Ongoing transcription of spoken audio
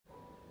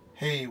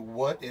Hey,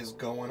 what is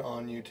going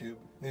on YouTube?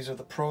 These are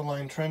the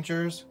Proline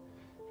trenchers,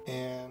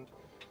 and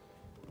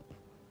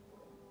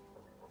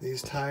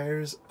these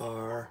tires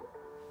are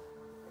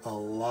a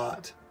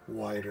lot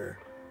wider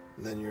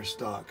than your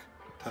stock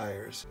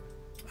tires.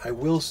 I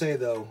will say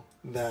though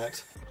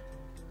that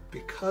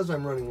because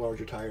I'm running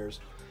larger tires,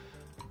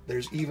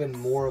 there's even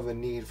more of a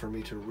need for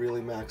me to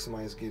really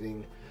maximize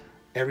getting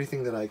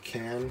everything that I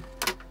can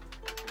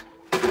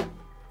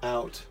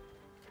out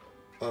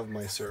of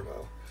my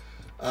servo.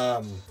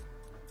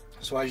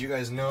 So as you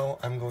guys know,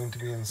 I'm going to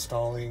be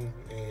installing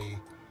a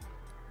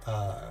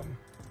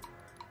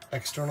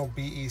external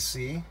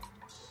BEC,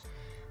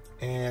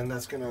 and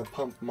that's going to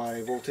pump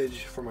my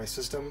voltage for my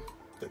system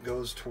that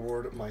goes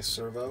toward my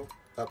servo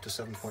up to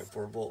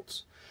 7.4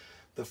 volts.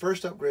 The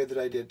first upgrade that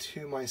I did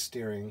to my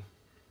steering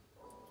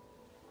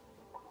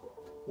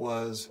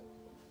was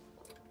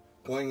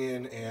going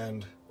in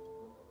and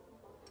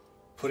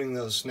putting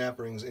those snap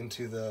rings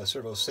into the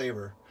Servo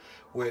Savor,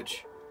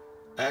 which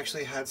I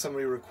actually had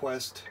somebody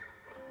request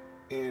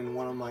in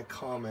one of my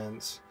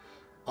comments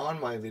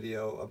on my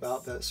video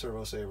about that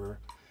Servo Savor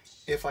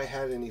if I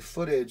had any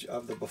footage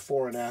of the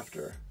before and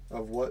after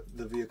of what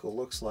the vehicle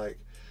looks like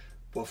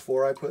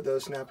before I put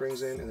those snap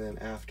rings in and then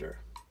after.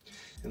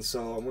 And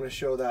so I'm going to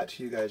show that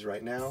to you guys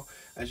right now.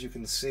 As you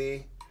can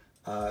see,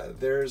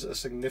 there's a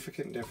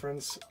significant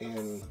difference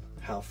in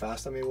how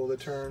fast I'm able to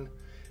turn,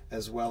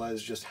 as well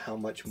as just how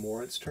much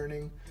more it's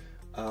turning.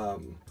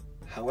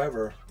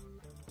 However,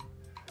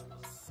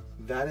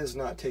 that is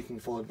not taking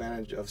full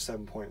advantage of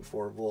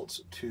 7.4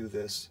 volts to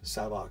this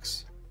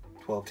Savox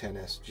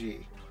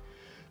 1210SG.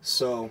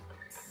 So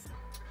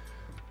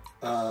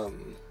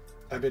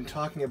I've been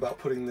talking about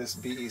putting this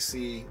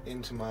BEC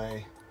into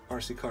my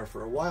RC car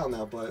for a while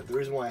now, but the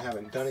reason why I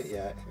haven't done it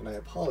yet, and I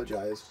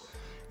apologize,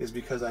 is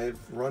because I've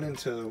run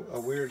into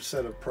a weird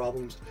set of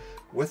problems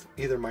with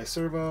either my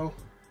servo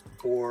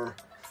or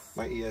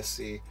my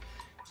ESC,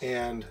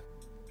 and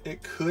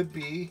it could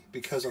be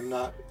because I'm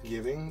not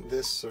giving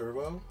this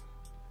servo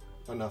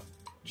enough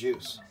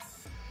juice,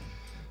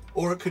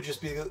 or it could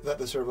just be that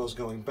the servo is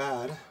going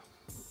bad,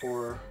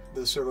 or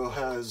the servo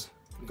has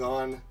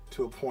gone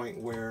to a point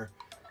where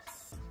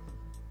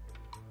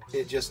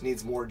it just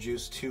needs more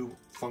juice to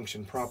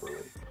function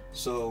properly.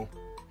 So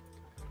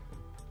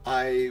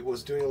I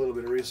was doing a little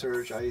bit of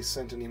research. I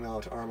sent an email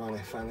out to Arrma and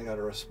I finally got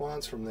a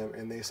response from them,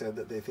 and they said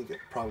that they think it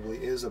probably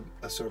is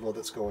a servo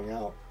that's going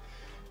out.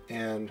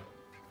 And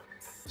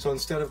so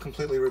instead of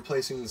completely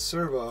replacing the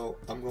servo,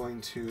 I'm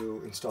going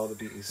to install the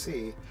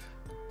BEC,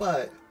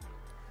 but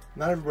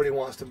not everybody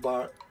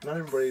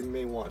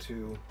may want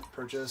to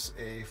purchase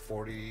a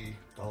 $40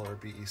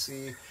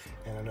 BEC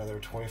and another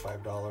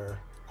 $25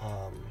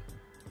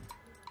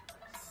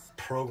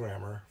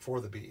 programmer for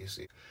the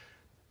BEC.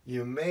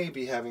 You may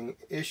be having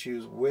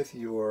issues with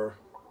your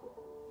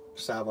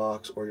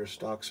Savox or your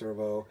stock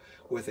servo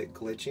with it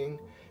glitching,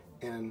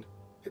 and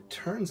it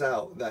turns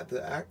out that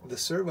the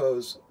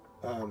servos,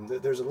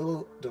 there's a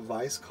little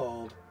device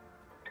called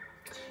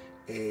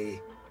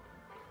a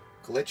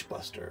glitch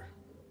buster,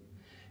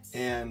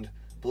 and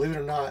believe it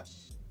or not,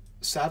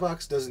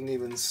 Savox doesn't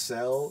even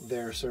sell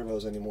their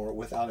servos anymore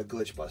without a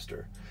glitch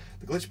buster.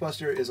 The glitch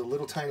buster is a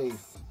little tiny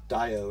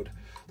diode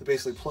that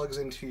basically plugs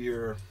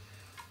into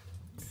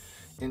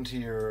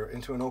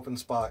an open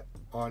spot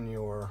on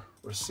your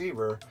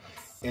receiver,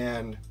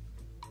 and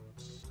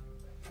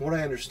from what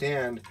I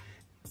understand,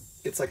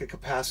 it's like a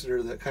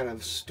capacitor that kind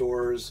of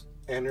stores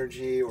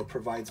energy or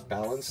provides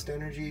balanced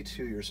energy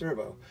to your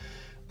servo.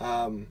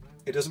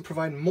 It doesn't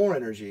provide more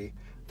energy.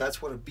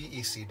 That's what a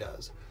BEC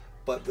does.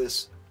 But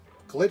this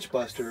glitch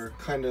buster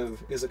kind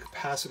of is a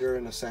capacitor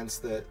in a sense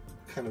that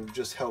kind of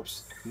just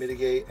helps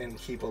mitigate and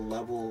keep a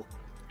level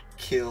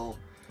kill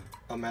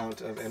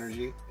amount of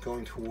energy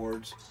going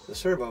towards the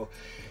servo.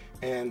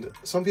 And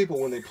some people,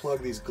 when they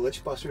plug these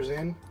glitch busters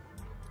in,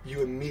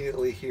 you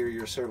immediately hear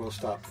your servo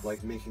stop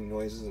like making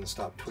noises and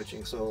stop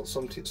twitching. So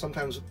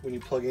sometimes when you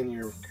plug in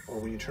or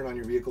when you turn on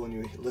your vehicle and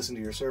you listen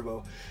to your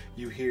servo,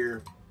 you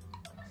hear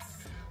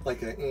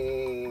like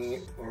a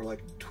or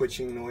like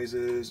twitching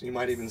noises. You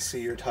might even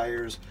see your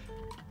tires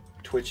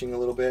twitching a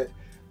little bit.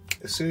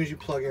 As soon as you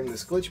plug in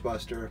this glitch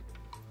buster,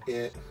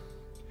 it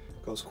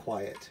goes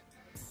quiet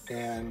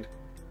and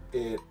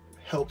it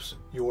helps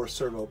your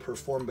servo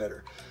perform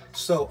better.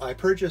 So I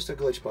purchased a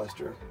glitch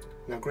buster.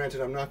 Now granted,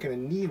 I'm not going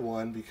to need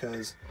one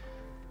because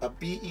a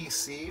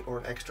BEC or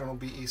an external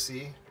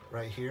BEC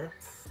right here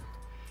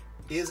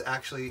is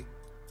actually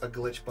a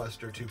glitch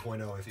buster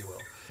 2.0, if you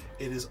will.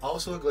 It is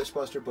also a glitch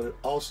buster, but it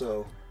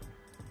also,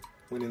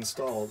 when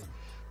installed,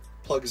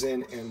 plugs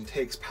in and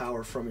takes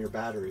power from your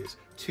batteries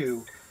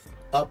to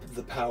up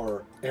the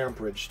power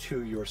amperage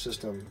to your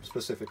system,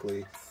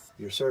 specifically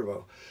your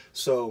servo.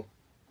 So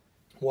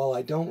while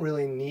I don't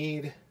really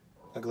need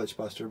a glitch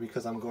buster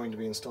because I'm going to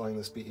be installing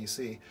this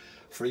BEC,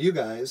 for you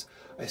guys,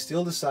 I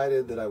still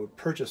decided that I would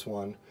purchase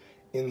one,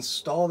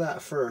 install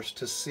that first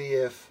to see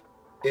if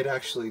it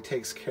actually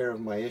takes care of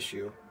my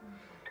issue,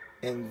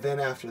 and then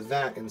after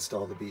that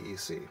install the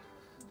BEC.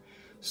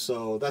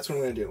 So that's what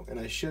I'm going to do, and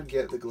I should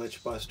get the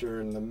glitch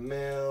buster in the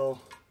mail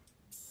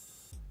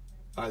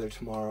either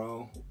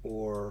tomorrow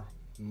or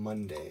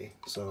Monday.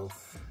 So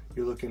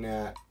you're looking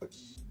at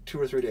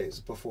 2 or 3 days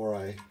before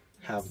I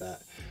have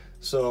that.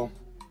 So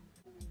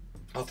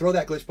I'll throw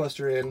that glitch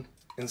buster in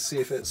and see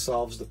if it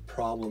solves the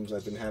problems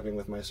I've been having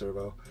with my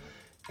servo.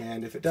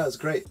 And if it does,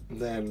 great.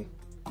 Then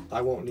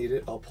I won't need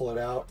it. I'll pull it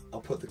out.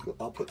 I'll put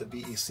the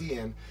BEC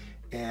in,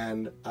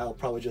 and I'll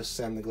probably just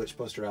send the glitch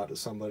buster out to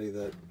somebody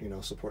that, you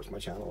know, supports my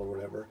channel or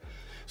whatever.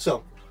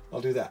 So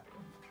I'll do that.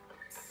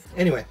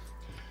 Anyway,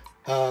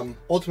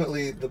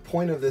 ultimately the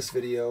point of this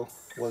video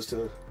was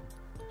to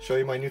show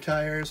you my new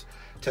tires,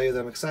 tell you that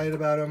I'm excited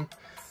about them,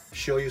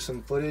 show you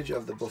some footage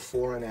of the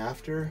before and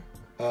after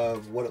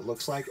of what it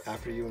looks like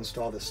after you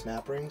install the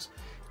snap rings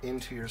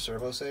into your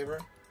servo saver,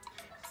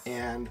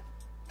 and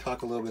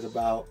talk a little bit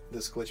about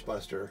this glitch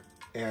buster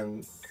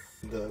and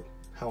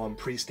how I'm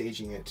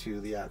pre-staging it to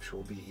the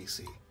actual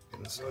BEC.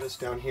 And notice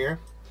down here,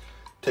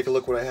 take a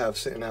look what I have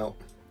sitting out.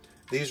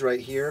 These right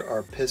here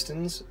are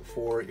pistons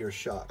for your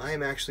shock. I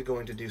am actually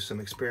going to do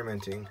some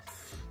experimenting.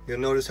 You'll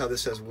notice how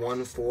this says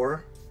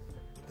 1.4,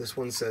 this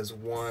one says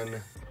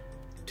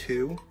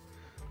 1.2,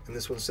 and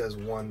this one says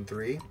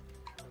 1.3.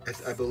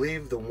 I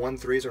believe the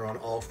 1.3s are on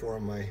all 4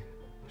 of my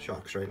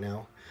shocks right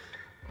now.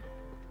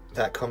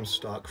 That comes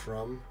stock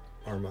from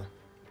Arrma.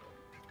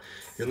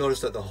 You'll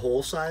notice that the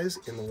hole size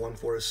in the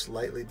 1.4 is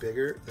slightly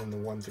bigger than the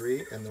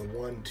 1.3, and the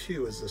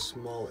 1.2 is the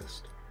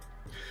smallest.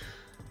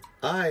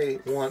 I'm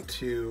going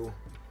to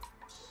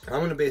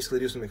basically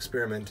do some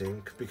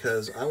experimenting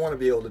because I want to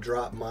be able to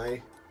drop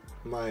my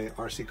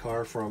RC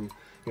car from,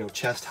 you know,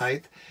 chest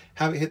height,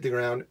 have it hit the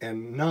ground,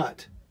 and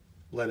not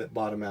let it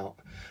bottom out.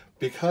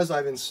 Because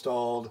I've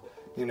installed,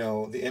 you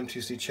know, the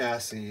M2C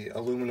chassis,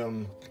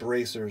 aluminum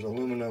bracers,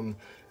 aluminum,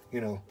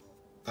 you know,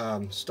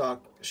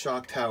 stock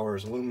shock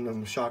towers,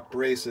 aluminum shock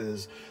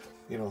braces,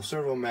 you know,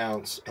 servo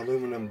mounts,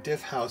 aluminum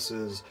diff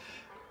houses,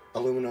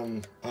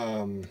 aluminum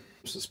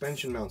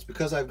suspension mounts.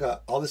 Because I've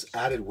got all this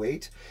added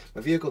weight,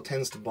 my vehicle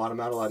tends to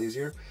bottom out a lot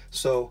easier.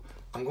 So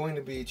I'm going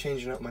to be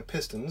changing up my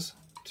pistons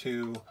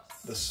to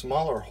the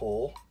smaller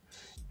hole,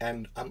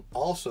 and I'm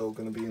also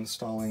going to be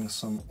installing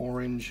some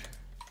orange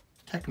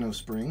Techno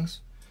springs.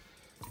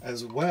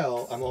 As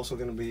well, I'm also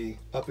going to be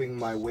upping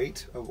my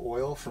weight of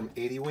oil from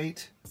 80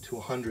 weight to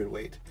 100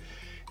 weight,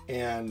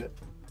 and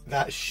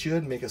that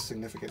should make a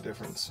significant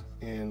difference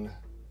in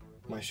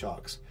my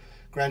shocks.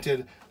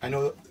 Granted, I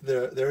know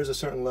there is a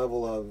certain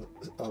level of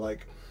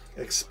like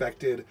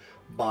expected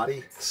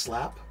body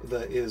slap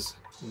that is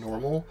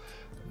normal,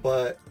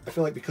 but I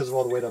feel like because of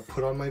all the weight I've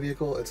put on my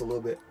vehicle, it's a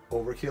little bit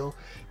overkill,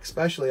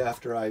 especially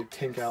after I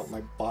tink out my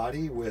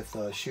body with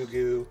shoe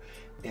goo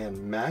and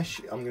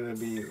mesh. I'm going to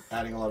be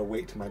adding a lot of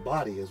weight to my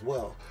body as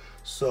well.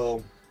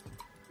 So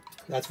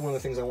that's one of the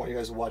things I want you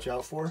guys to watch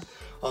out for.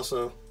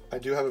 Also, I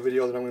do have a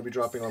video that I'm going to be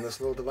dropping on this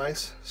little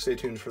device. Stay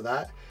tuned for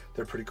that.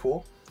 They're pretty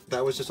cool.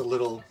 That was just a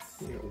little,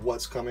 you know,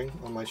 what's coming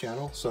on my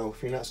channel. So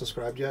if you're not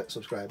subscribed yet,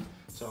 subscribe.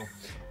 So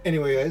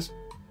anyway, guys,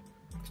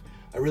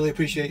 I really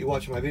appreciate you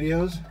watching my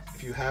videos.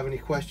 If you have any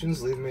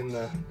questions, leave them in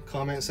the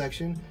comment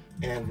section.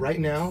 And right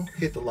now,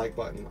 hit the like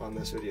button on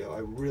this video. I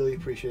really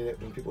appreciate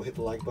it when people hit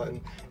the like button.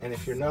 And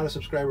if you're not a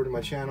subscriber to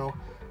my channel,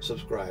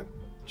 subscribe.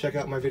 Check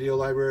out my video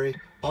library.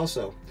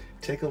 Also,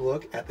 take a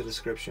look at the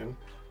description.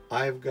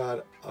 I've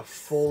got a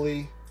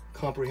fully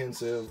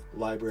comprehensive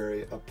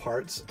library of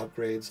parts,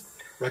 upgrades,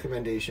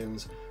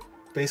 recommendations,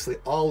 basically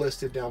all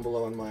listed down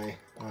below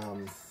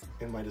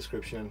in my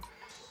description.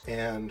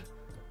 And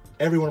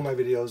every one of my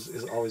videos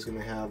is always going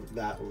to have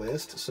that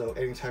list. So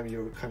anytime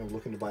you're kind of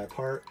looking to buy a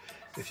part,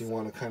 if you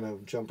want to kind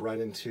of jump right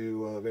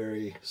into a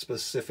very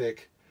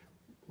specific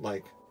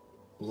like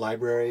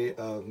library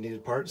of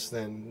needed parts,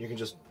 then you can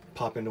just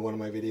pop into one of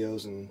my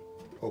videos and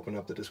open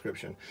up the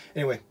description.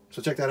 Anyway, so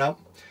check that out.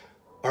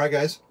 All right,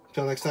 guys,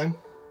 until next time,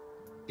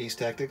 East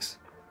Tactics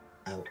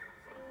out.